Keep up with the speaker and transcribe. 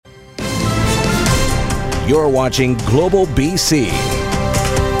You're watching Global BC.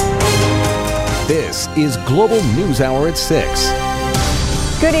 This is Global News Hour at 6.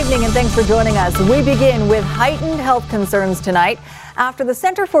 Good evening and thanks for joining us. We begin with heightened health concerns tonight after the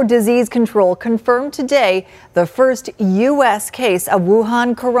Center for Disease Control confirmed today the first U.S. case of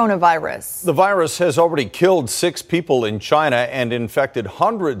Wuhan coronavirus. The virus has already killed 6 people in China and infected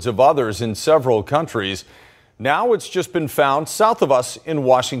hundreds of others in several countries. Now it's just been found south of us in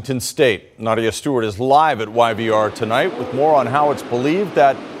Washington state. Nadia Stewart is live at YVR tonight with more on how it's believed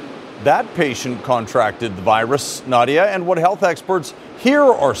that patient contracted the virus, Nadia, and what health experts here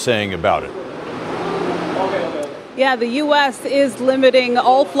are saying about it. Yeah, the U.S. is limiting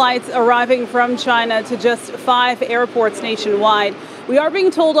all flights arriving from China to just 5 airports nationwide. We are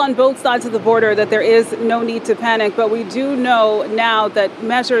being told on both sides of the border that there is no need to panic, but we do know now that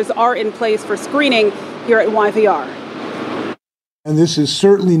measures are in place for screening here at YVR. And this is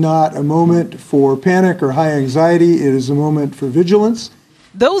certainly not a moment for panic or high anxiety. It is a moment for vigilance.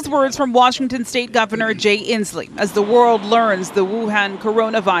 Those words from Washington State Governor Jay Inslee as the world learns the Wuhan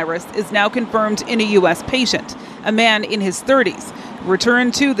coronavirus is now confirmed in a U.S. patient, a man in his 30s,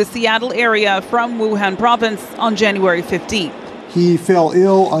 returned to the Seattle area from Wuhan province on January 15th. He fell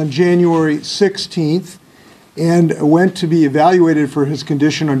ill on January 16th and went to be evaluated for his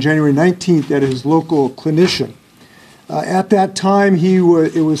condition on January 19th at his local clinician. At that time,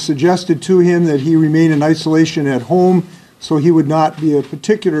 it was suggested to him that he remain in isolation at home so he would not be a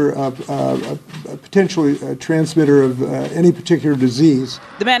potentially transmitter of any particular disease.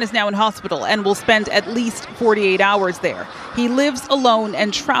 The man is now in hospital and will spend at least 48 hours there. He lives alone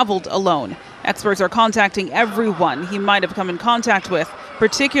and traveled alone. Experts are contacting everyone he might have come in contact with,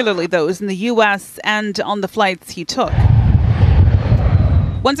 particularly those in the U.S. and on the flights he took.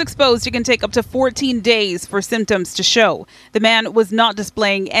 Once exposed, it can take up to 14 days for symptoms to show. The man was not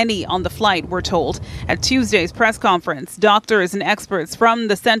displaying any on the flight, we're told. At Tuesday's press conference, doctors and experts from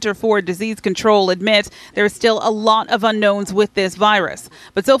the Center for Disease Control admit there's still a lot of unknowns with this virus.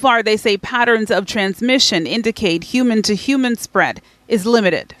 But so far, they say patterns of transmission indicate human-to-human spread is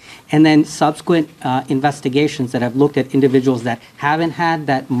limited. And then subsequent investigations that have looked at individuals that haven't had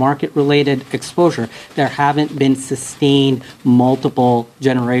that market-related exposure, there haven't been sustained multiple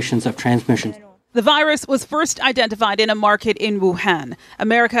generations of transmission. The virus was first identified in a market in Wuhan.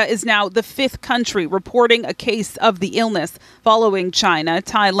 America is now the 5th country reporting a case of the illness, following China,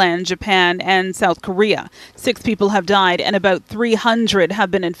 Thailand, Japan, and South Korea. 6 people have died and about 300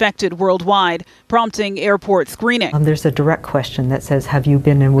 have been infected worldwide, prompting airport screening. There's a direct question that says, have you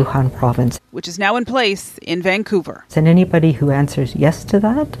been in Wuhan province? Which is now in place in Vancouver. And anybody who answers yes to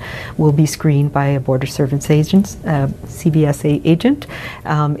that will be screened by a border service agent, CBS agent.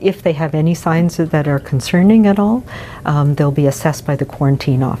 If they have any signs that are concerning at all, they'll be assessed by the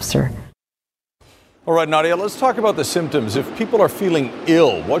quarantine officer. All right, Nadia, let's talk about the symptoms. If people are feeling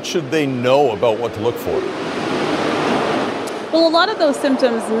ill, what should they know about what to look for? Well, a lot of those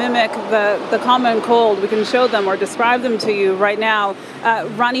symptoms mimic the common cold. We can show them or describe them to you right now.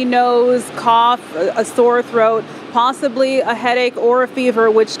 Runny nose, cough, a sore throat, possibly a headache or a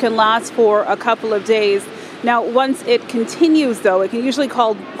fever, which can last for a couple of days. Now, once it continues, though, it can usually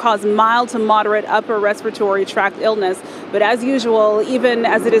cause mild to moderate upper respiratory tract illness. But as usual, even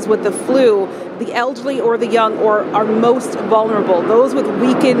as it is with the flu, the elderly or the young are most vulnerable. Those with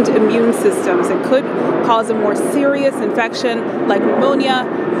weakened immune systems. It could cause a more serious infection like pneumonia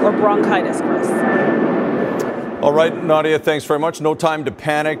or bronchitis, Chris. All right, Nadia, thanks very much. No time to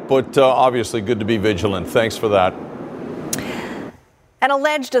panic, but obviously good to be vigilant. Thanks for that. An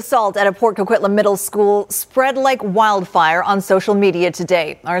alleged assault at a Port Coquitlam middle school spread like wildfire on social media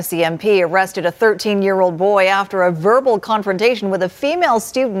today. RCMP arrested a 13-year-old boy after a verbal confrontation with a female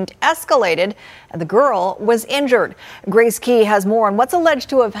student escalated and the girl was injured. Grace Key has more on what's alleged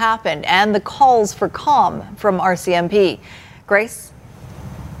to have happened and the calls for calm from RCMP. Grace?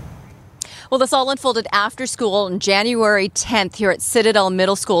 Well, this all unfolded after school on January 10th here at Citadel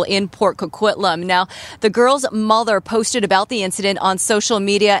Middle School in Port Coquitlam. Now, the girl's mother posted about the incident on social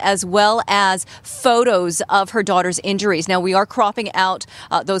media as well as photos of her daughter's injuries. Now, we are cropping out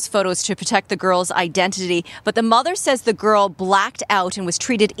those photos to protect the girl's identity, but the mother says the girl blacked out and was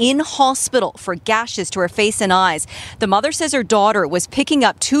treated in hospital for gashes to her face and eyes. The mother says her daughter was picking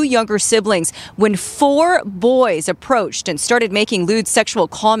up 2 younger siblings when 4 boys approached and started making lewd sexual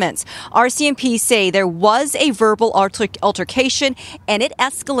comments. RCMP RCMP say there was a verbal altercation, and it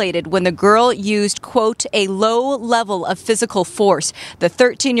escalated when the girl used, quote, a low level of physical force. The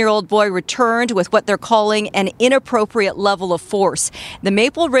 13-year-old boy returned with what they're calling an inappropriate level of force. The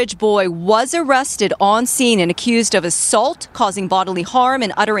Maple Ridge boy was arrested on scene and accused of assault, causing bodily harm,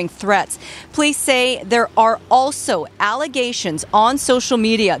 and uttering threats. Police say there are also allegations on social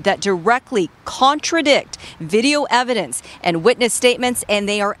media that directly contradict video evidence and witness statements, and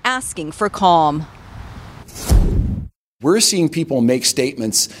they are asking for calm. We're seeing people make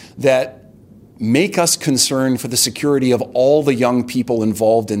statements that make us concerned for the security of all the young people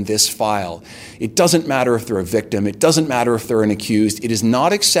involved in this file. It doesn't matter if they're a victim. It doesn't matter if they're an accused. It is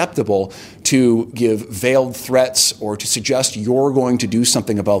not acceptable to give veiled threats or to suggest you're going to do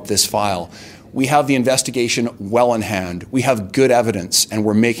something about this file. We have the investigation well in hand. We have good evidence, and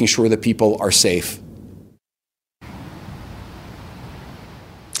we're making sure that people are safe.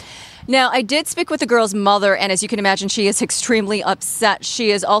 Now, I did speak with the girl's mother, and as you can imagine, she is extremely upset.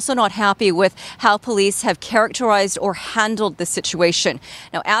 She is also not happy with how police have characterized or handled the situation.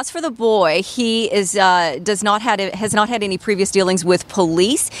 Now, as for the boy, he has not had any previous dealings with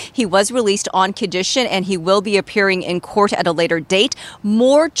police. He was released on condition, and he will be appearing in court at a later date.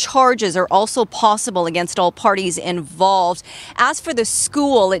 More charges are also possible against all parties involved. As for the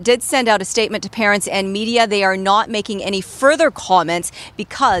school, it did send out a statement to parents and media. They are not making any further comments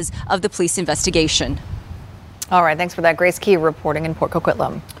because of the police investigation. All right, thanks for that. Grace Key reporting in Port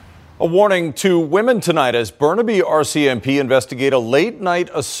Coquitlam. A warning to women tonight as Burnaby RCMP investigate a late-night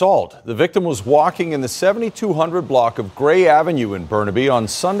assault. The victim was walking in the 7200 block of Gray Avenue in Burnaby on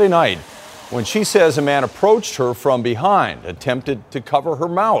Sunday night when she says a man approached her from behind, attempted to cover her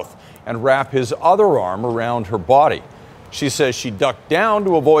mouth and wrap his other arm around her body. She says she ducked down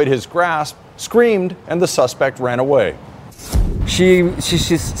to avoid his grasp, screamed, and the suspect ran away. She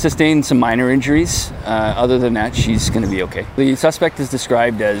sustained some minor injuries. Other than that, she's going to be okay. The suspect is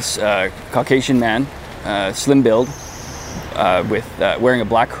described as a Caucasian man, slim build, with wearing a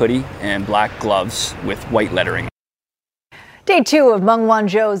black hoodie and black gloves with white lettering. Day 2 of Meng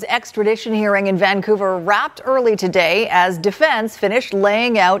Wanzhou's extradition hearing in Vancouver wrapped early today as defense finished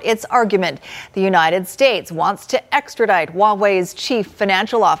laying out its argument. The United States wants to extradite Huawei's chief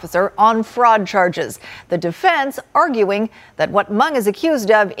financial officer on fraud charges. The defense arguing that what Meng is accused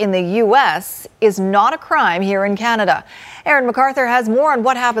of in the U.S. is not a crime here in Canada. Aaron MacArthur has more on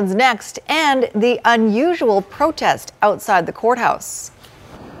what happens next and the unusual protest outside the courthouse.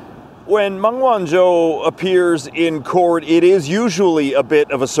 When Meng Wanzhou appears in court, it is usually a bit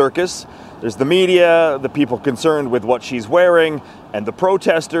of a circus. There's the media, the people concerned with what she's wearing, and the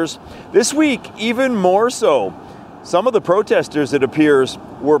protesters. This week, even more so. Some of the protesters, it appears,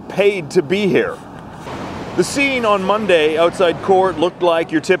 were paid to be here. The scene on Monday outside court looked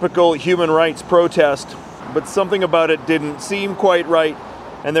like your typical human rights protest, but something about it didn't seem quite right,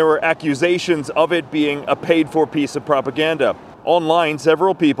 and there were accusations of it being a paid-for piece of propaganda. Online,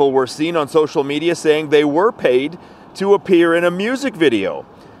 several people were seen on social media saying they were paid to appear in a music video.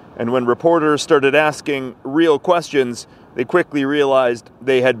 And when reporters started asking real questions, they quickly realized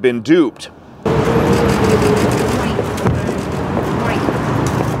they had been duped.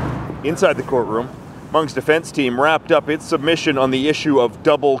 Inside the courtroom, Meng's defense team wrapped up its submission on the issue of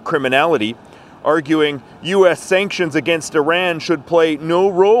double criminality, arguing U.S. sanctions against Iran should play no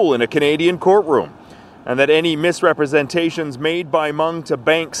role in a Canadian courtroom, and that any misrepresentations made by Meng to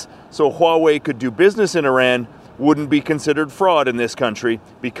banks so Huawei could do business in Iran wouldn't be considered fraud in this country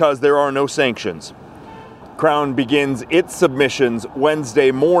because there are no sanctions. Crown begins its submissions Wednesday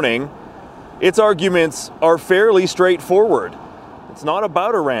morning. Its arguments are fairly straightforward. It's not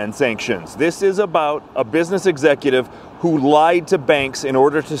about Iran sanctions. This is about a business executive who lied to banks in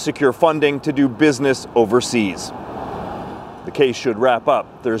order to secure funding to do business overseas. The case should wrap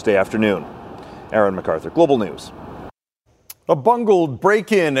up Thursday afternoon. Aaron MacArthur, Global News. A bungled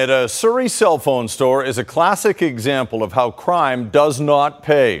break-in at a Surrey cell phone store is a classic example of how crime does not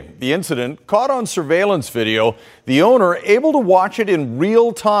pay. The incident caught on surveillance video, the owner able to watch it in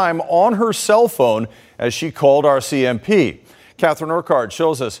real time on her cell phone as she called RCMP. Catherine Urquhart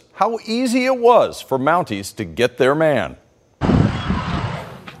shows us how easy it was for Mounties to get their man.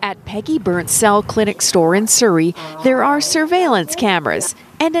 At Peggy Burnt's Cell Clinic store in Surrey, there are surveillance cameras,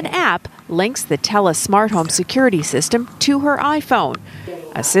 and an app links the TELUS smart home security system to her iPhone,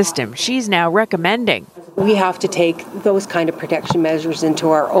 a system she's now recommending. We have to take those kind of protection measures into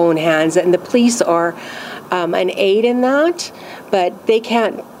our own hands, and the police are an aid in that, but they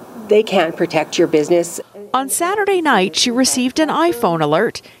can't protect your business. On Saturday night, she received an iPhone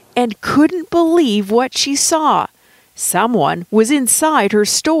alert and couldn't believe what she saw. Someone was inside her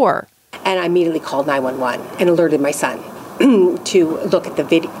store. And I immediately called 911 and alerted my son to look at the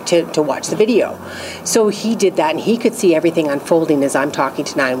video, to watch the video. So he did that, and he could see everything unfolding as I'm talking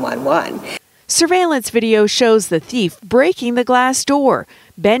to 911. Surveillance video shows the thief breaking the glass door,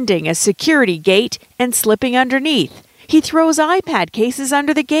 bending a security gate, and slipping underneath. He throws iPad cases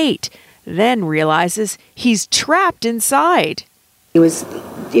under the gate, then realizes he's trapped inside. He was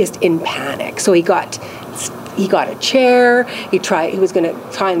just in panic. So he got a chair. He was going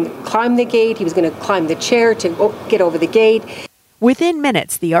to try and climb the gate. He was going to climb the chair to get over the gate. Within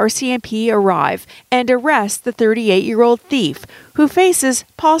minutes, the RCMP arrive and arrest the 38-year-old thief, who faces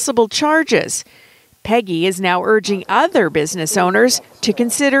possible charges. Peggy is now urging other business owners to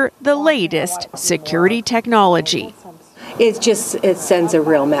consider the latest security technology. It sends a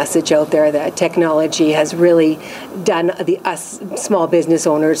real message out there that technology has really done us small business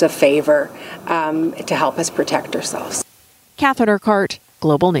owners a favor to help us protect ourselves. Catherine Urquhart,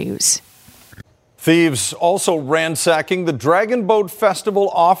 Global News. Thieves also ransacking the Dragon Boat Festival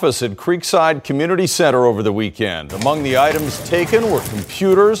office at Creekside Community Center over the weekend. Among the items taken were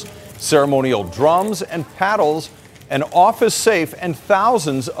computers, ceremonial drums and paddles, an office safe, and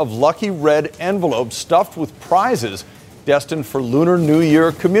thousands of lucky red envelopes stuffed with prizes destined for Lunar New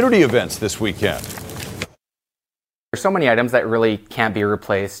Year community events this weekend. There's so many items that really can't be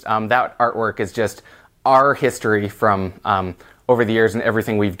replaced. That artwork is just our history from over the years and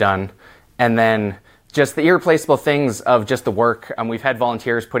everything we've done. And then just the irreplaceable things of just the work. We've had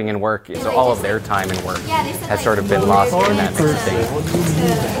volunteers putting in work, so all of their time and work has sort of been lost in that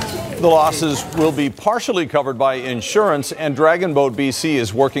thing. The losses will be partially covered by insurance, and Dragon Boat BC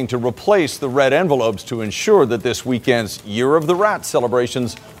is working to replace the red envelopes to ensure that this weekend's Year of the Rat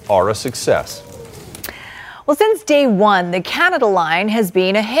celebrations are a success. Well, since day one, the Canada Line has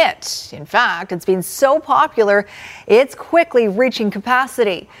been a hit. In fact, it's been so popular, it's quickly reaching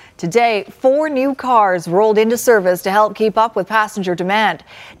capacity. Today, 4 new cars rolled into service to help keep up with passenger demand.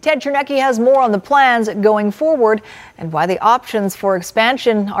 Ted Chernecki has more on the plans going forward and why the options for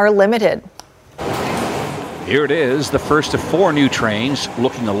expansion are limited. Here it is, the first of 4 new trains,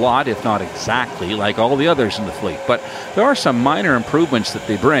 looking a lot, if not exactly, like all the others in the fleet. But there are some minor improvements that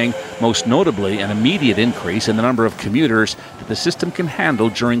they bring, most notably an immediate increase in the number of commuters that the system can handle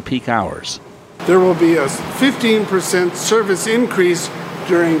during peak hours. There will be a 15% service increase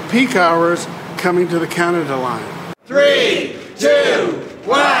during peak hours coming to the Canada Line. 3, 2,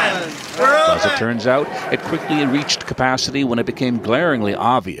 1. As it turns out, it quickly reached capacity when it became glaringly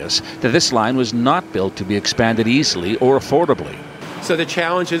obvious that this line was not built to be expanded easily or affordably. So the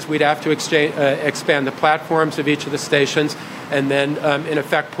challenge is we'd have to expand the platforms of each of the stations and then, in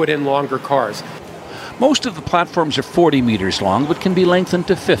effect, put in longer cars. Most of the platforms are 40 meters long, but can be lengthened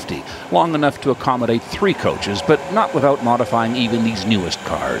to 50, long enough to accommodate 3 coaches, but not without modifying even these newest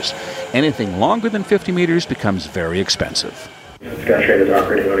cars. Anything longer than 50 meters becomes very expensive. SkyTrain is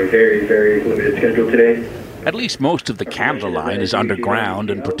operating on a very, very limited schedule today. At least most of the Canada Line is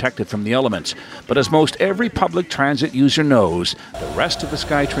underground and protected from the elements. But as most every public transit user knows, the rest of the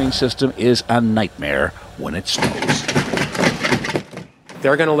SkyTrain system is a nightmare when it snows.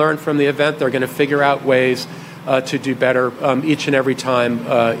 They're going to learn from the event. They're going to figure out ways to do better each and every time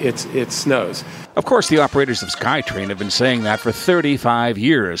it snows. Of course, the operators of SkyTrain have been saying that for 35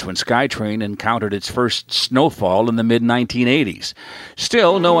 years when SkyTrain encountered its first snowfall in the mid-1980s.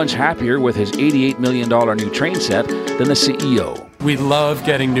 Still, no one's happier with his $88 million new train set than the CEO. We love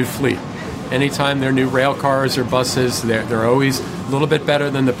getting new fleet. Anytime there are new rail cars or buses, they're always a little bit better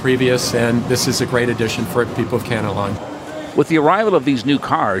than the previous, and this is a great addition for people of Canada Line. With the arrival of these new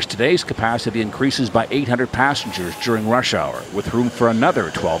cars, today's capacity increases by 800 passengers during rush hour, with room for another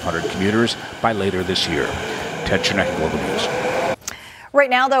 1,200 commuters by later this year. Ted Chernecki, Global News. Right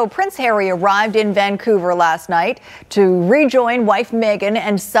now, though, Prince Harry arrived in Vancouver last night to rejoin wife Meghan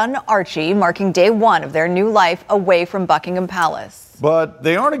and son Archie, marking day one of their new life away from Buckingham Palace. But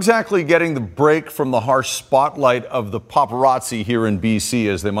they aren't exactly getting the break from the harsh spotlight of the paparazzi here in BC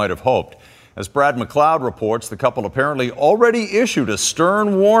as they might have hoped. As Brad McLeod reports, the couple apparently already issued a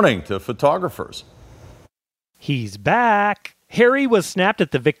stern warning to photographers. He's back. Harry was snapped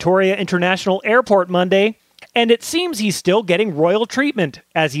at the Victoria International Airport Monday, and it seems he's still getting royal treatment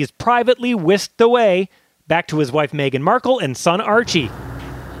as he is privately whisked away back to his wife Meghan Markle and son Archie.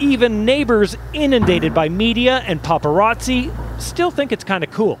 Even neighbors inundated by media and paparazzi still think it's kind of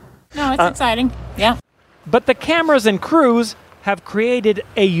cool. No, it's exciting. Yeah. But the cameras and crews have created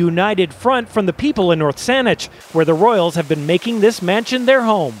a united front from the people in North Saanich, where the royals have been making this mansion their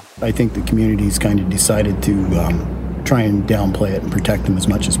home. I think the community's kind of decided to try and downplay it and protect them as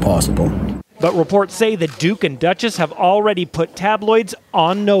much as possible. But reports say the Duke and Duchess have already put tabloids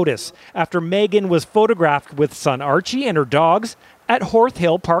on notice after Meghan was photographed with son Archie and her dogs at Horth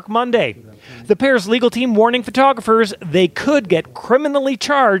Hill Park Monday. The pair's legal team warning photographers they could get criminally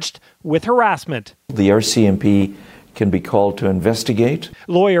charged with harassment. The RCMP can be called to investigate.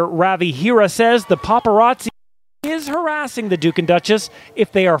 Lawyer Ravi Hira says the paparazzi is harassing the Duke and Duchess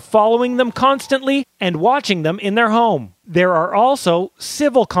if they are following them constantly and watching them in their home. There are also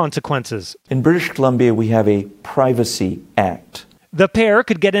civil consequences. In British Columbia, we have a Privacy Act. The pair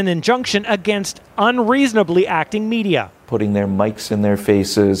could get an injunction against unreasonably acting media. Putting their mics in their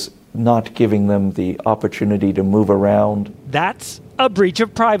faces, not giving them the opportunity to move around. That's a breach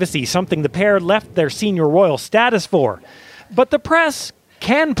of privacy, something the pair left their senior royal status for. But the press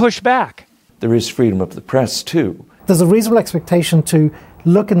can push back. There is freedom of the press, too. There's a reasonable expectation to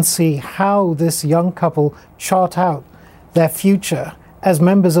look and see how this young couple chart out their future as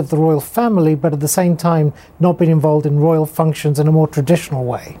members of the royal family, but at the same time not being involved in royal functions in a more traditional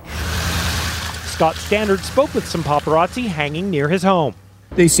way. Scott Standard spoke with some paparazzi hanging near his home.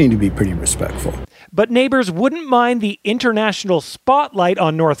 They seem to be pretty respectful. But neighbors wouldn't mind the international spotlight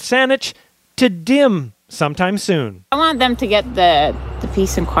on North Saanich to dim sometime soon. I want them to get the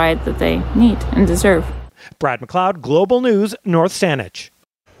peace and quiet that they need and deserve. Brad McLeod, Global News, North Saanich.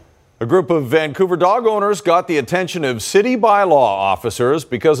 A group of Vancouver dog owners got the attention of city bylaw officers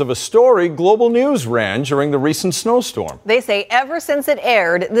because of a story Global News ran during the recent snowstorm. They say ever since it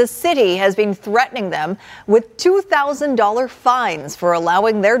aired, the city has been threatening them with $2,000 fines for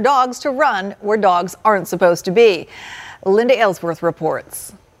allowing their dogs to run where dogs aren't supposed to be. Linda Aylesworth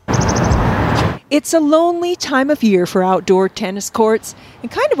reports. It's a lonely time of year for outdoor tennis courts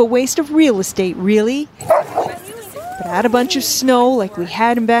and kind of a waste of real estate, really. But add a bunch of snow like we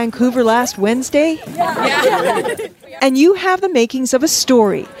had in Vancouver last Wednesday, and you have the makings of a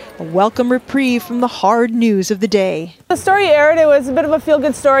story, a welcome reprieve from the hard news of the day. The story aired. It was a bit of a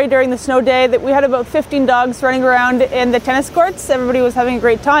feel-good story during the snow day that we had about 15 dogs running around in the tennis courts. Everybody was having a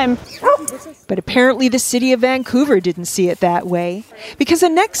great time. But apparently the city of Vancouver didn't see it that way, because the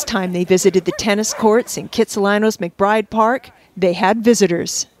next time they visited the tennis courts in Kitsilano's McBride Park, they had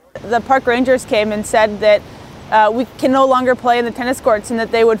visitors. The park rangers came and said that we can no longer play in the tennis courts and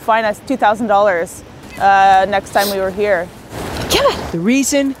that they would fine us $2,000 next time we were here. The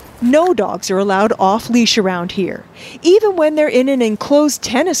reason? No dogs are allowed off-leash around here, even when they're in an enclosed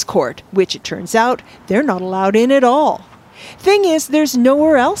tennis court, which it turns out they're not allowed in at all. Thing is, there's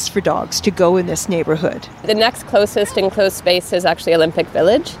nowhere else for dogs to go in this neighborhood. The next closest enclosed space is actually Olympic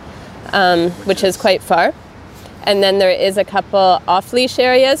Village, which is quite far. And then there is a couple off-leash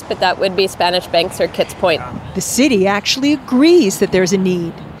areas, but that would be Spanish Banks or Kitts Point. The city actually agrees that there's a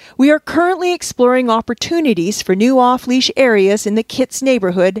need. We are currently exploring opportunities for new off-leash areas in the Kitts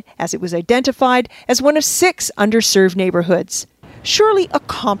neighborhood, as it was identified as one of 6 underserved neighborhoods. Surely a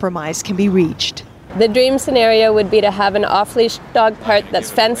compromise can be reached. The dream scenario would be to have an off-leash dog park that's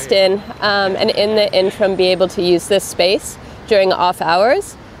fenced in, and in the interim be able to use this space during off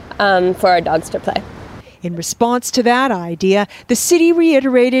hours for our dogs to play. In response to that idea, the city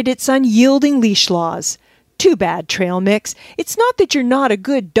reiterated its unyielding leash laws. Too bad, Trail Mix. It's not that you're not a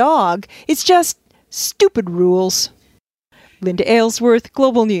good dog, it's just stupid rules. Linda Aylesworth,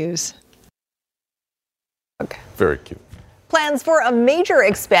 Global News. Very cute. Plans for a major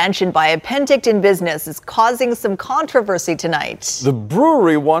expansion by a Penticton business is causing some controversy tonight. The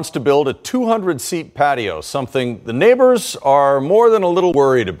brewery wants to build a 200-seat patio, something the neighbors are more than a little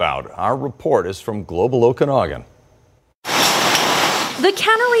worried about. Our report is from Global Okanagan. The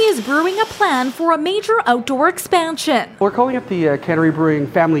cannery is brewing a plan for a major outdoor expansion. We're calling it the Cannery Brewing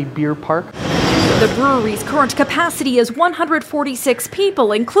Family Beer Park. The brewery's current capacity is 146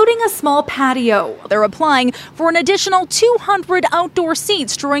 people, including a small patio. They're applying for an additional 200 outdoor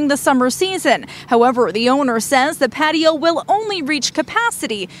seats during the summer season. However, the owner says the patio will only reach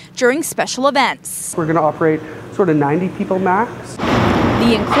capacity during special events. We're going to operate sort of 90 people max.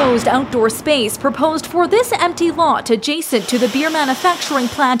 The enclosed outdoor space proposed for this empty lot adjacent to the beer manufacturing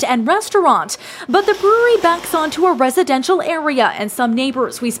plant and restaurant. But the brewery backs onto a residential area, and some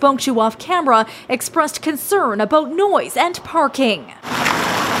neighbors we spoke to off camera expressed concern about noise and parking.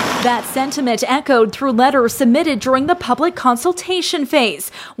 That sentiment echoed through letters submitted during the public consultation phase.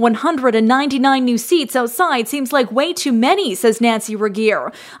 199 new seats outside seems like way too many, says Nancy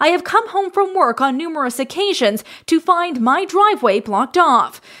Regier. I have come home from work on numerous occasions to find my driveway blocked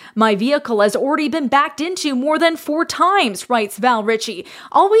off. My vehicle has already been backed into more than 4 times, writes Val Ritchie,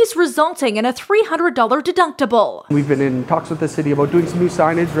 always resulting in a $300 deductible. We've been in talks with the city about doing some new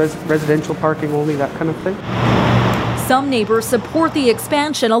signage, residential parking only, that kind of thing. Some neighbors support the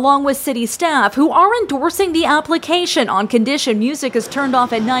expansion along with city staff who are endorsing the application on condition music is turned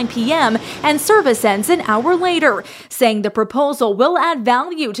off at 9 p.m. and service ends an hour later, saying the proposal will add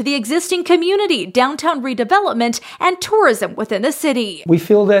value to the existing community, downtown redevelopment, and tourism within the city. We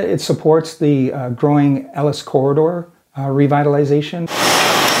feel that it supports the growing Ellis Corridor revitalization.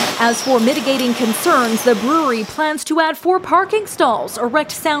 As for mitigating concerns, the brewery plans to add 4 parking stalls,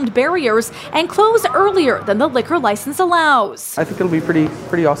 erect sound barriers, and close earlier than the liquor license allows. I think it'll be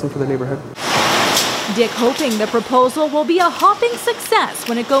pretty awesome for the neighborhood. Dick hoping the proposal will be a hopping success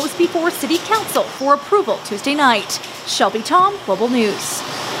when it goes before City Council for approval Tuesday night. Shelby Tom, Global News.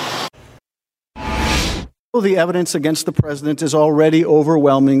 The evidence against the president is already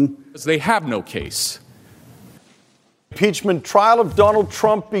overwhelming. They have no case. Impeachment trial of Donald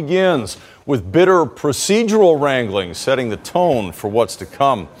Trump begins with bitter procedural wrangling setting the tone for what's to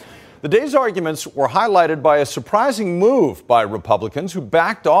come. The day's arguments were highlighted by a surprising move by Republicans who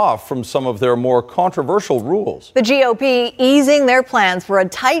backed off from some of their more controversial rules. The GOP easing their plans for a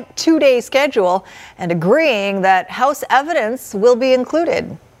tight 2-day schedule and agreeing that House evidence will be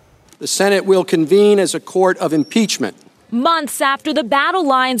included. The Senate will convene as a court of impeachment. Months after the battle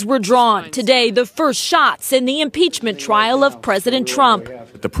lines were drawn, today the first shots in the impeachment trial of President Trump.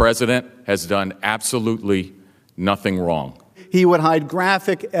 The president has done absolutely nothing wrong. He would hide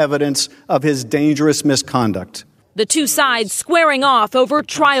graphic evidence of his dangerous misconduct. The two sides squaring off over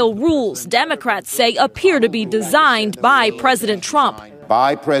trial rules Democrats say appear to be designed by President Trump.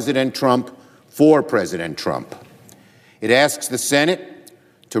 By President Trump, for President Trump. It asks the Senate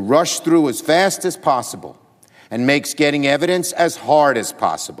to rush through as fast as possible and makes getting evidence as hard as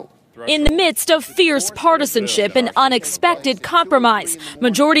possible. In the midst of fierce partisanship and unexpected compromise,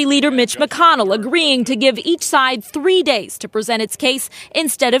 Majority Leader Mitch McConnell agreeing to give each side 3 days to present its case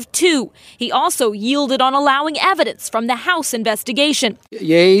instead of 2. He also yielded on allowing evidence from the House investigation.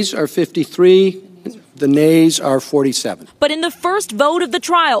 Yeas are 53. The nays are 47. But in the first vote of the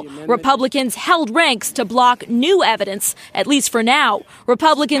trial, Republicans held ranks to block new evidence, at least for now.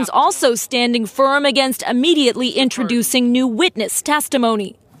 Republicans also standing firm against immediately introducing new witness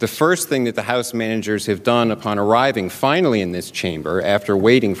testimony. The first thing that the House managers have done upon arriving finally in this chamber after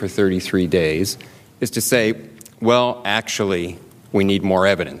waiting for 33 days is to say, well, actually, we need more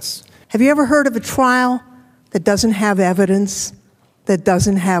evidence. Have you ever heard of a trial that doesn't have evidence, that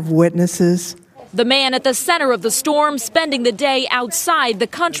doesn't have witnesses? The man at the center of the storm spending the day outside the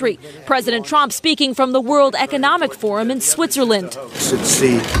country. President Trump speaking from the World Economic Forum in Switzerland. It's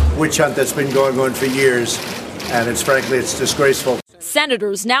the witch hunt that's been going on for years, and it's disgraceful.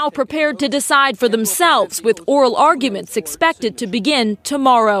 Senators now prepared to decide for themselves with oral arguments expected to begin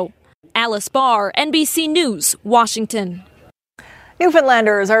tomorrow. Alice Barr, NBC News, Washington.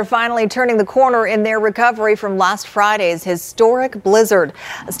 Newfoundlanders are finally turning the corner in their recovery from last Friday's historic blizzard.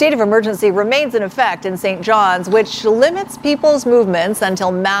 A state of emergency remains in effect in St. John's, which limits people's movements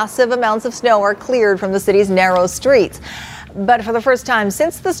until massive amounts of snow are cleared from the city's narrow streets. But for the first time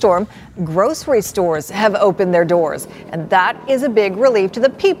since the storm, grocery stores have opened their doors. And that is a big relief to the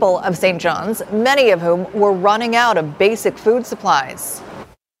people of St. John's, many of whom were running out of basic food supplies.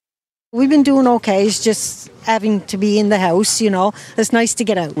 We've been doing okay. It's just having to be in the house, It's nice to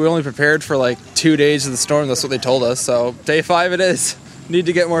get out. We only prepared for like 2 days of the storm. That's what they told us. So day 5 it is. Need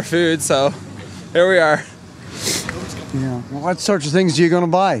to get more food. So here we are. Yeah. Well, what sorts of things are you going to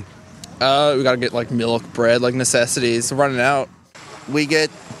buy? We got to get like milk, bread, like necessities. We're running out. We get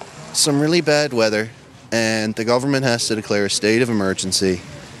some really bad weather and the government has to declare a state of emergency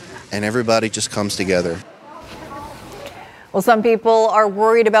and everybody just comes together. Well, some people are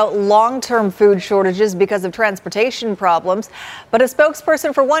worried about long-term food shortages because of transportation problems, but a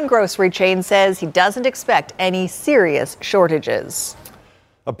spokesperson for one grocery chain says he doesn't expect any serious shortages.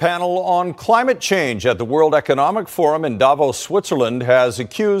 A panel on climate change at the World Economic Forum in Davos, Switzerland, has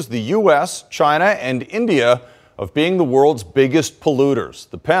accused the U.S., China, and India of being the world's biggest polluters.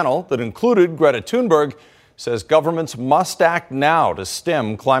 The panel, that included Greta Thunberg, says governments must act now to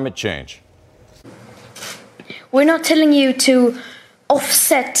stem climate change. We're not telling you to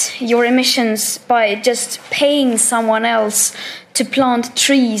offset your emissions by just paying someone else to plant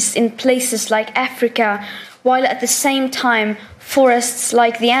trees in places like Africa, while at the same time forests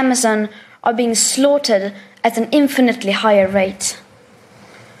like the Amazon are being slaughtered at an infinitely higher rate.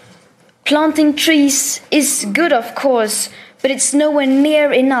 Planting trees is good, of course, but it's nowhere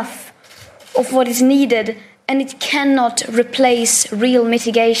near enough of what is needed, and it cannot replace real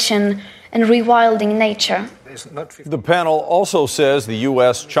mitigation and rewilding nature. The panel also says the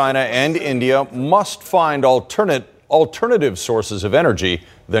U.S., China, and India must find alternative sources of energy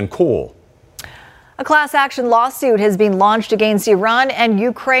than coal. A class action lawsuit has been launched against Iran and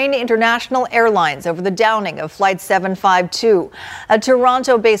Ukraine International Airlines over the downing of Flight 752. A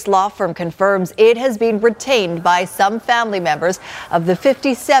Toronto-based law firm confirms it has been retained by some family members of the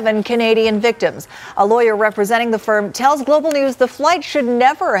 57 Canadian victims. A lawyer representing the firm tells Global News the flight should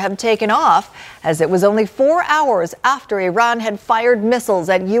never have taken off, as it was only 4 hours after Iran had fired missiles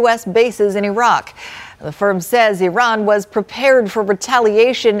at U.S. bases in Iraq. The firm says Iran was prepared for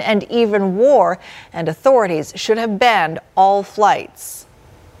retaliation and even war, and authorities should have banned all flights.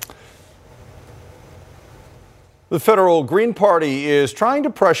 The federal Green Party is trying to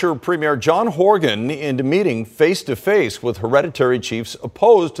pressure Premier John Horgan into meeting face-to-face with hereditary chiefs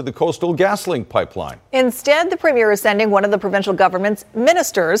opposed to the Coastal GasLink pipeline. Instead, the premier is sending one of the provincial government's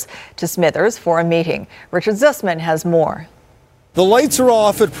ministers to Smithers for a meeting. Richard Zussman has more. The lights are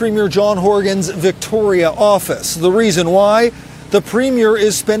off at Premier John Horgan's Victoria office. The reason why? The Premier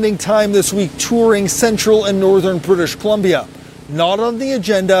is spending time this week touring central and northern British Columbia. Not on the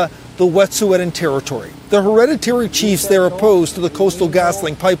agenda, the Wet'suwet'en Territory. The hereditary chiefs there opposed to the Coastal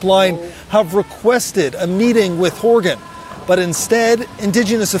GasLink pipeline have requested a meeting with Horgan. But instead,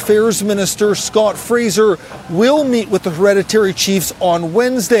 Indigenous Affairs Minister Scott Fraser will meet with the hereditary chiefs on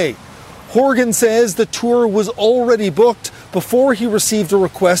Wednesday. Horgan says the tour was already booked before he received a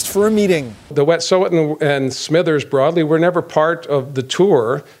request for a meeting. The Wet'suwet'en and Smithers broadly were never part of the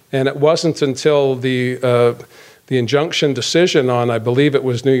tour, and it wasn't until the injunction decision on, I believe it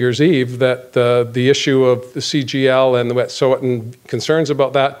was New Year's Eve, that the issue of the CGL and the Wet'suwet'en concerns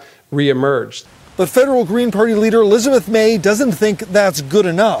about that reemerged. But federal Green Party leader Elizabeth May doesn't think that's good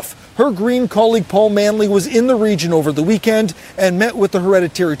enough. Her Green colleague Paul Manley was in the region over the weekend and met with the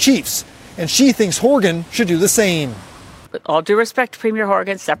hereditary chiefs, and she thinks Horgan should do the same. With all due respect to Premier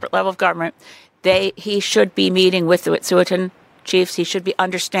Horgan, separate level of government, he should be meeting with the Wet'suwet'en chiefs. He should be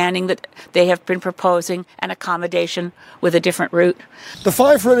understanding that they have been proposing an accommodation with a different route. The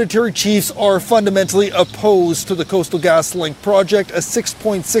 5 hereditary chiefs are fundamentally opposed to the Coastal GasLink project, a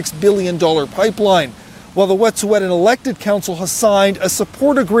 $6.6 billion pipeline, while the Wet'suwet'en Elected Council has signed a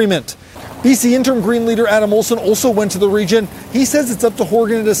support agreement. BC interim Green leader Adam Olsen also went to the region. He says it's up to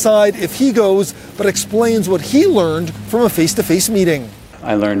Horgan to decide if he goes, but explains what he learned from a face-to-face meeting.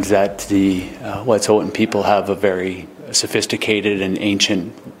 I learned that the Wet'suwet'en people have a very sophisticated and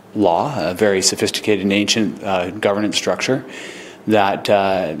ancient law, a very sophisticated and ancient governance structure that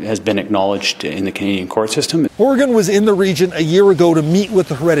has been acknowledged in the Canadian court system. Horgan was in the region a year ago to meet with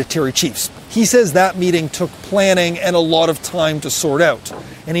the hereditary chiefs. He says that meeting took planning and a lot of time to sort out.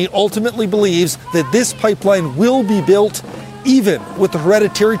 And he ultimately believes that this pipeline will be built, even with the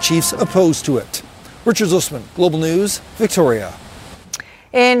hereditary chiefs opposed to it. Richard Zussman, Global News, Victoria.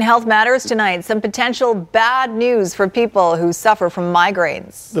 In Health Matters tonight, some potential bad news for people who suffer from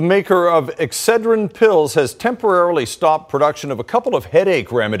migraines. The maker of Excedrin pills has temporarily stopped production of a couple of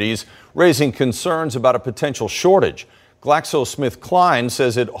headache remedies, raising concerns about a potential shortage. GlaxoSmithKline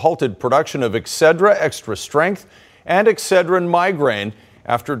says it halted production of Excedra Extra Strength and Excedrin Migraine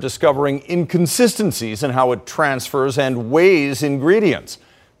after discovering inconsistencies in how it transfers and weighs ingredients.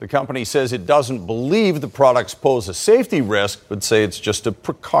 The company says it doesn't believe the products pose a safety risk, but say it's just a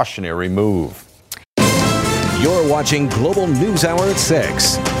precautionary move. You're watching Global News Hour at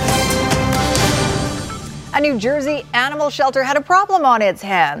 6. A New Jersey animal shelter had a problem on its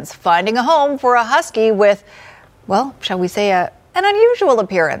hands, finding a home for a husky with, well, shall we say, an unusual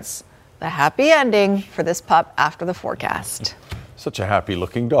appearance. The happy ending for this pup after the forecast. Such a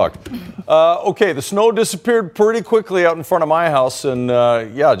happy-looking dog. Okay, the snow disappeared pretty quickly out in front of my house, and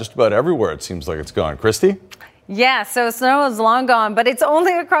just about everywhere it seems like it's gone. Christy? Yeah, so snow is long gone, but it's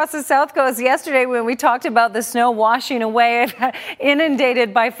only across the South Coast. Yesterday when we talked about the snow washing away,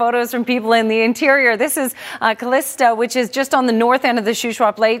 inundated by photos from people in the interior. This is Callista, which is just on the north end of the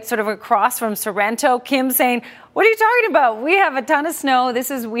Shuswap Lake, sort of across from Sorrento. Kim saying, what are you talking about? We have a ton of snow.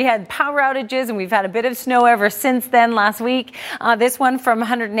 We had power outages, and we've had a bit of snow ever since then last week. This one from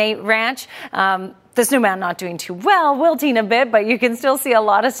 108 Ranch. The snowman not doing too well, wilting a bit, but you can still see a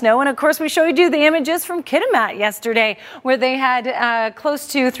lot of snow. And of course, we showed you the images from Kitimat yesterday, where they had close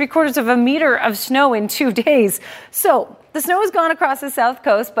to 3/4 of a meter of snow in 2 days. So the snow has gone across the South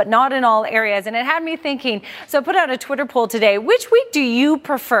Coast, but not in all areas. And it had me thinking, so I put out a Twitter poll today. Which week do you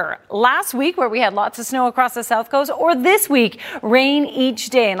prefer? Last week, where we had lots of snow across the South Coast, or this week, rain each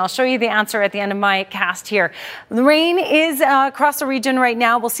day? And I'll show you the answer at the end of my cast here. The rain is across the region right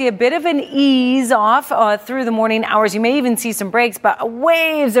now. We'll see a bit of an ease off through the morning hours. You may even see some breaks, but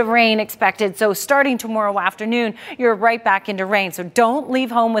waves of rain expected. So starting tomorrow afternoon, you're right back into rain. So don't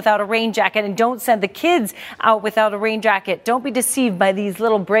leave home without a rain jacket, and don't send the kids out without a rain jacket. jacket. Don't be deceived by these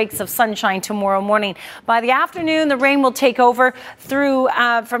little breaks of sunshine tomorrow morning. By the afternoon, the rain will take over through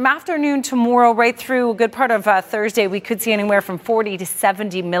from afternoon tomorrow right through a good part of Thursday. We could see anywhere from 40 to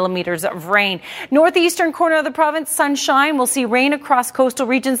 70 millimeters of rain. Northeastern corner of the province, sunshine. We'll see rain across coastal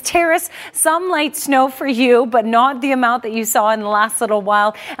regions. Terrace, some light snow for you, but not the amount that you saw in the last little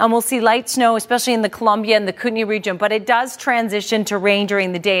while. And we'll see light snow, especially in the Columbia and the Kootenay region. But it does transition to rain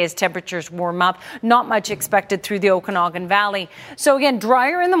during the day as temperatures warm up. Not much expected through the Okanagan Valley. So again,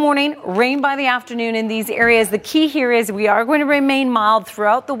 drier in the morning, rain by the afternoon in these areas. The key here is we are going to remain mild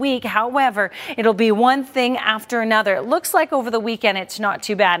throughout the week. However, it'll be one thing after another. It looks like over the weekend it's not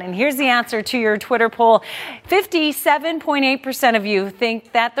too bad. And here's the answer to your Twitter poll. 57.8% of you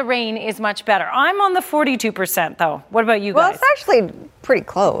think that the rain is much better. I'm on the 42% though. What about you guys? Well, it's actually pretty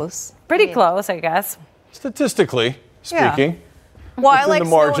close. Pretty close, I guess. Statistically speaking. Yeah. Well, I like the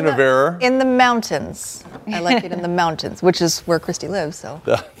margin of error. In the mountains. I like it in the mountains, which is where Christy lives. So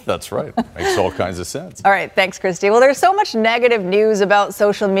that's right. Makes all kinds of sense. All right. Thanks, Christy. Well, there's so much negative news about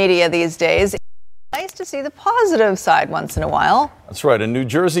social media these days. It's nice to see the positive side once in a while. That's right. A New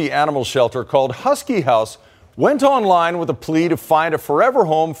Jersey animal shelter called Husky House went online with a plea to find a forever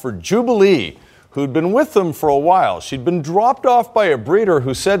home for Jubilee, who'd been with them for a while. She'd been dropped off by a breeder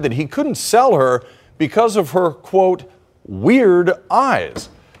who said that he couldn't sell her because of her, quote, weird eyes.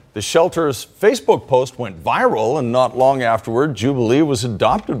 The shelter's Facebook post went viral, and not long afterward, Jubilee was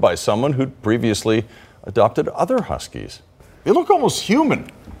adopted by someone who'd previously adopted other huskies. They look almost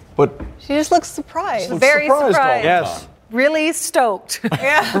human, but she just looks surprised. Very surprised. Yes. Really stoked.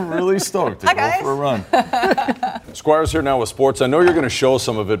 Yeah. Really stoked to go for a run. Squire's here now with sports. I know you're going to show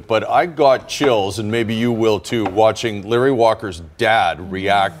some of it, but I got chills, and maybe you will too, watching Larry Walker's dad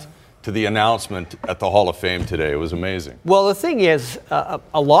react to the announcement at the Hall of Fame today. It was amazing. Well, the thing is,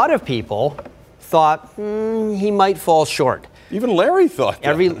 a lot of people thought he might fall short. Even Larry thought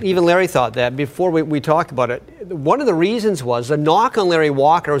that. Even Larry thought that before we talk about it. One of the reasons was the knock on Larry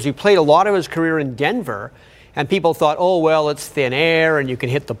Walker was he played a lot of his career in Denver, and people thought, oh, well, it's thin air, and you can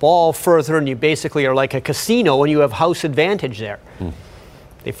hit the ball further, and you basically are like a casino, and you have house advantage there.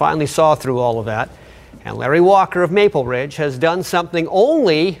 They finally saw through all of that. And Larry Walker of Maple Ridge has done something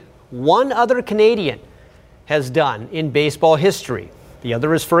only one other Canadian has done in baseball history. The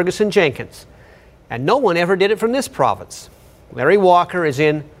other is Ferguson Jenkins. And no one ever did it from this province. Larry Walker is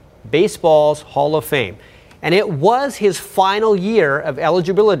in baseball's Hall of Fame. And it was his final year of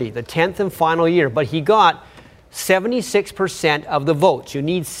eligibility, the 10th and final year, but he got 76% of the votes. You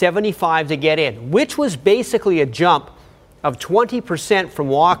need 75 to get in, which was basically a jump of 20% from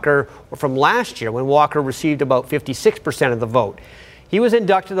Walker, or from last year when Walker received about 56% of the vote. He was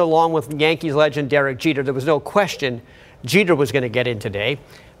inducted along with Yankees legend Derek Jeter. There was no question Jeter was going to get in today.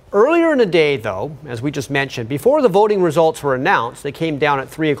 Earlier in the day, though, as we just mentioned, before the voting results were announced, they came down at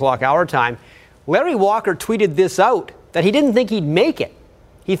 3 o'clock our time, Larry Walker tweeted this out, that he didn't think he'd make it.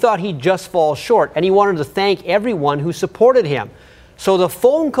 He thought he'd just fall short, and he wanted to thank everyone who supported him. So the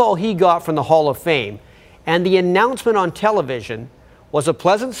phone call he got from the Hall of Fame and the announcement on television was a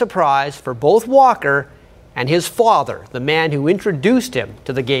pleasant surprise for both Walker and his father, the man who introduced him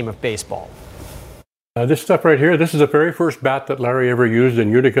to the game of baseball. This stuff right here, this is the very first bat that Larry ever used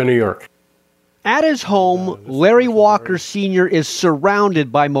in Utica, New York. At his home, Larry Walker Sr. is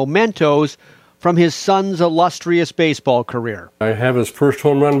surrounded by mementos from his son's illustrious baseball career. I have his first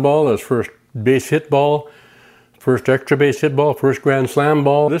home run ball, his first base hit ball, first extra base hit ball, first grand slam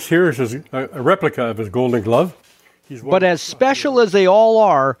ball. This here is a replica of his Golden Glove. But as special as they all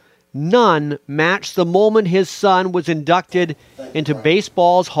are, none match the moment his son was inducted into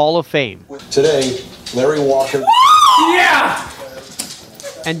baseball's Hall of Fame. Today, Larry Walker. Yeah!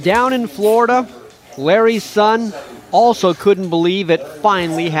 And down in Florida, Larry's son also couldn't believe it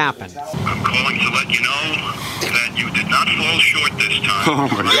finally happened. I'm calling to let you know that you did not fall short this time. Oh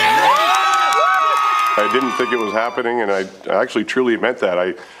my God. I didn't think it was happening, and I actually truly meant that.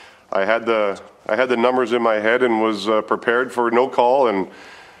 I had the numbers in my head and was prepared for no call, and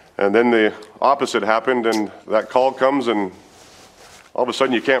then the opposite happened, and that call comes, and all of a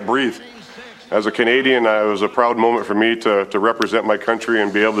sudden you can't breathe. As a Canadian, it was a proud moment for me to represent my country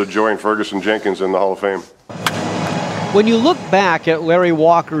and be able to join Ferguson Jenkins in the Hall of Fame. When you look back at Larry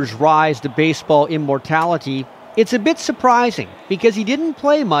Walker's rise to baseball immortality, it's a bit surprising because he didn't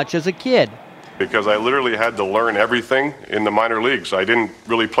play much as a kid. Because I literally had to learn everything in the minor leagues. I didn't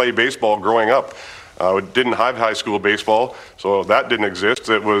really play baseball growing up. Didn't have high school baseball, so that didn't exist.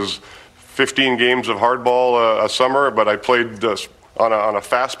 It was 15 games of hardball a summer, but I played on a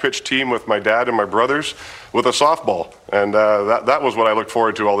fast pitch team with my dad and my brothers with a softball, and that was what I looked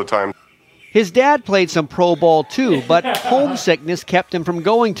forward to all the time. His dad played some pro ball too, but homesickness kept him from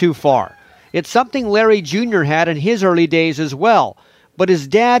going too far. It's something Larry Jr. had in his early days as well, but his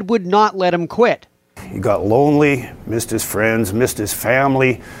dad would not let him quit. He got lonely, missed his friends, missed his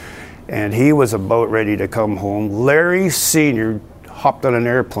family, and he was about ready to come home. Larry Sr. hopped on an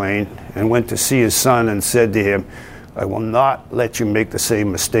airplane and went to see his son and said to him, I will not let you make the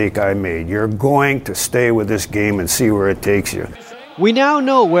same mistake I made. You're going to stay with this game and see where it takes you. We now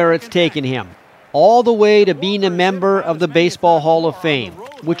know where it's taken him, all the way to being a member of the Baseball Hall of Fame,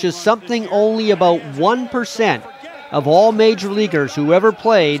 which is something only about 1% of all major leaguers who ever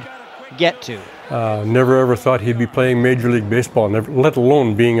played get to. Never ever thought he'd be playing Major League Baseball, let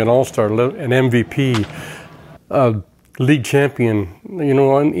alone being an all-star, an MVP, league champion,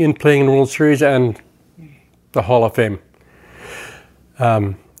 in playing in the World Series and the Hall of Fame.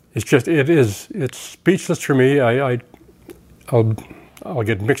 It's speechless for me. I'll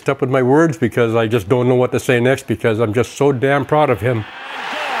get mixed up with my words because I just don't know what to say next because I'm just so damn proud of him.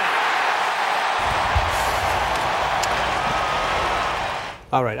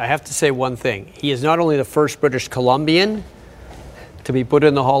 All right, I have to say one thing. He is not only the first British Columbian to be put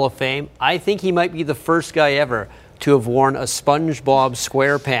in the Hall of Fame, I think he might be the first guy ever to have worn a SpongeBob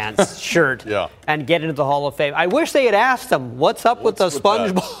SquarePants shirt and get into the Hall of Fame. I wish they had asked him, what's up with the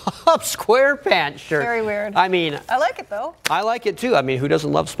SpongeBob SquarePants shirt? Very weird. I mean, I like it though. I like it too. I mean, who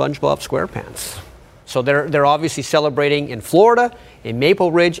doesn't love SpongeBob SquarePants? So they're obviously celebrating in Florida, in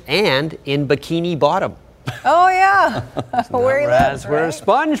Maple Ridge, and in Bikini Bottom. Oh yeah, where he lives, Where right?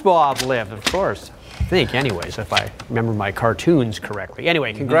 SpongeBob lived, of course. I think, anyways, if I remember my cartoons correctly.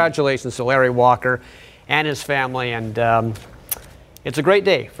 Anyway, congratulations to Larry Walker and his family, and it's a great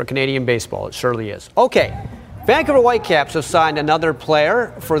day for Canadian baseball. It surely is. Okay, Vancouver Whitecaps have signed another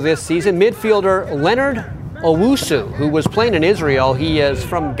player for this season, midfielder Leonard Owusu, who was playing in Israel. He is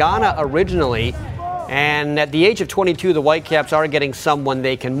from Ghana originally, and at the age of 22, the Whitecaps are getting someone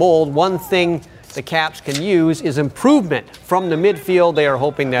they can mold. One thing the Caps can use is improvement from the midfield. They are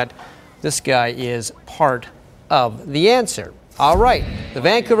hoping that this guy is part of the answer. All right, the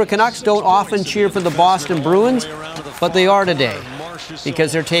Vancouver Canucks don't often cheer for the Boston Bruins, but they are today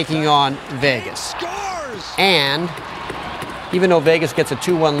because they're taking on Vegas. And even though Vegas gets a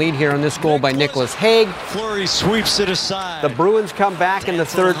 2-1 lead here on this goal by Nicholas Hague, Fleury sweeps it aside. The Bruins come back in the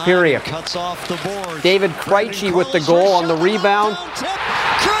third period. Cuts off the board. David Krejci with the goal on the rebound.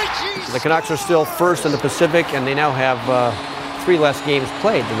 The Canucks are still first in the Pacific, and they now have 3 less games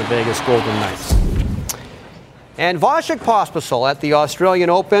played than the Vegas Golden Knights. And Vasek Pospisil at the Australian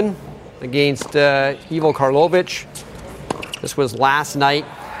Open against Ivo Karlovic. This was last night.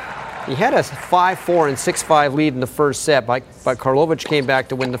 He had a 5-4 and 6-5 lead in the first set, but Karlovic came back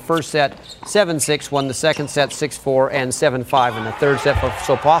to win the first set 7-6, won the second set 6-4 and 7-5 in the third set.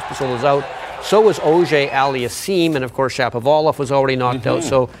 So Pospisil is out. So was Ojei Aliassime, and of course Shapovalov was already knocked out.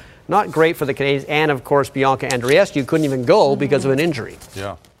 So not great for the Canadians, and of course Bianca Andreescu couldn't even go because of an injury.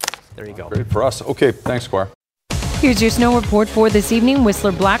 Yeah. There you go. Great for us. Okay, thanks, Squire. Here's your snow report for this evening.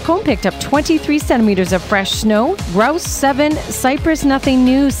 Whistler Blackcomb picked up 23 centimeters of fresh snow. Grouse 7, Cypress nothing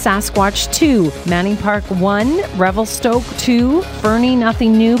new, Sasquatch 2, Manning Park 1, Revelstoke 2, Fernie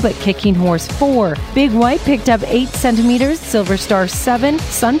nothing new but Kicking Horse 4. Big White picked up 8 centimeters, Silver Star 7,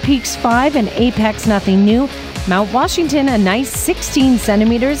 Sun Peaks 5, and Apex nothing new. Mount Washington a nice 16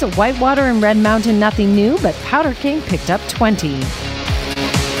 centimeters, Whitewater and Red Mountain nothing new, but Powder King picked up 20.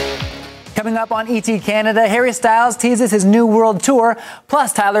 Coming up on ET Canada, Harry Styles teases his new world tour,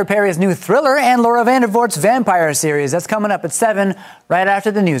 plus Tyler Perry's new Thriller and Laura Vandervoort's Vampire series. That's coming up at 7, right after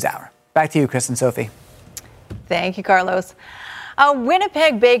the news hour. Back to you, Chris and Sophie. Thank you, Carlos. A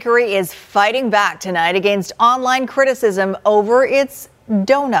Winnipeg bakery is fighting back tonight against online criticism over its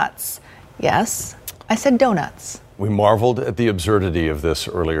donuts. Yes, I said donuts. We marveled at the absurdity of this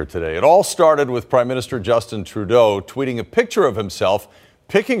earlier today. It all started with Prime Minister Justin Trudeau tweeting a picture of himself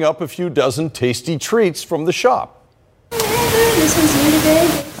picking up a few dozen tasty treats from the shop.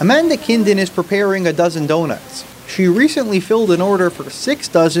 Amanda Kindon is preparing a dozen donuts. She recently filled an order for 6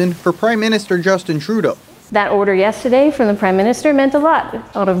 dozen for Prime Minister Justin Trudeau. That order yesterday from the Prime Minister meant a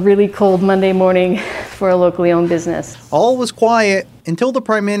lot on a really cold Monday morning for a locally owned business. All was quiet until the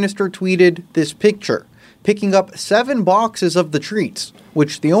Prime Minister tweeted this picture, picking up 7 boxes of the treats,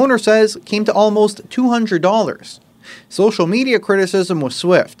 which the owner says came to almost $200. Social media criticism was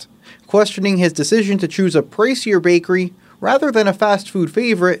swift, questioning his decision to choose a pricier bakery rather than a fast food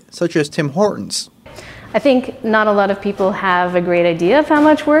favorite such as Tim Hortons. I think not a lot of people have a great idea of how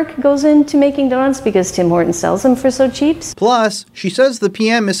much work goes into making donuts because Tim Hortons sells them for so cheap. Plus, she says the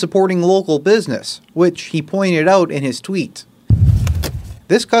PM is supporting local business, which he pointed out in his tweet.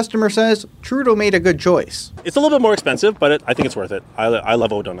 This customer says Trudeau made a good choice. It's a little bit more expensive, but I think it's worth it. I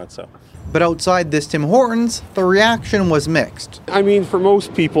love O Donuts, so. But outside this Tim Hortons, the reaction was mixed. I mean, for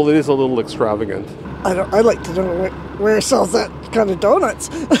most people, it is a little extravagant. I like to know where he sells that kind of donuts.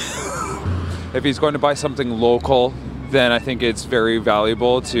 If he's going to buy something local, then I think it's very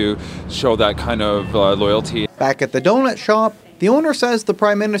valuable to show that kind of loyalty. Back at the donut shop, the owner says the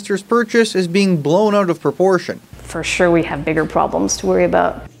Prime Minister's purchase is being blown out of proportion. For sure, we have bigger problems to worry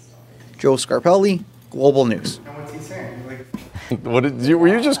about. Joe Scarpelli, Global News. Were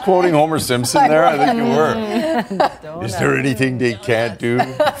you just quoting Homer Simpson there? I think you were. Is there anything they can't do?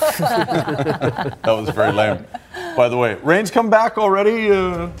 That was very lame. By the way, rain's come back already?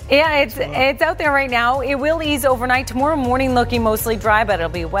 Yeah, it's out there right now. It will ease overnight. Tomorrow morning looking mostly dry, but it'll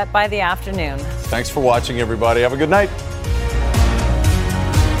be wet by the afternoon. Thanks for watching, everybody. Have a good night.